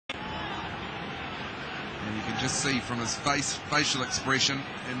just see from his facial expression,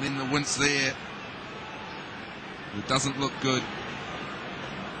 and then the wince there. It doesn't look good.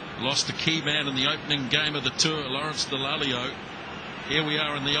 Lost a key man in the opening game of the tour, Lawrence Dallaglio. Here we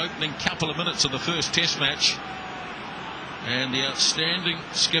are in the opening couple of minutes of the first test match. And the outstanding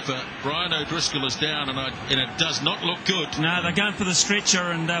skipper, Brian O'Driscoll, is down, and it does not look good. No, they're going for the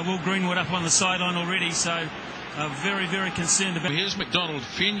stretcher, and Will Greenwood up on the sideline already, so very, very concerned about... Here's McDonald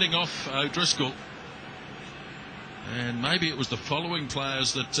fending off O'Driscoll. And maybe it was the following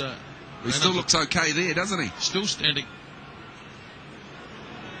players that... he still looks okay there, doesn't he? Still standing.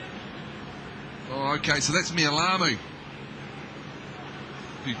 Oh, okay, so that's Mealamu.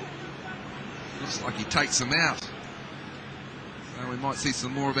 Looks like he takes him out. So we might see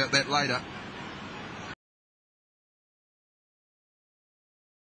some more about that later.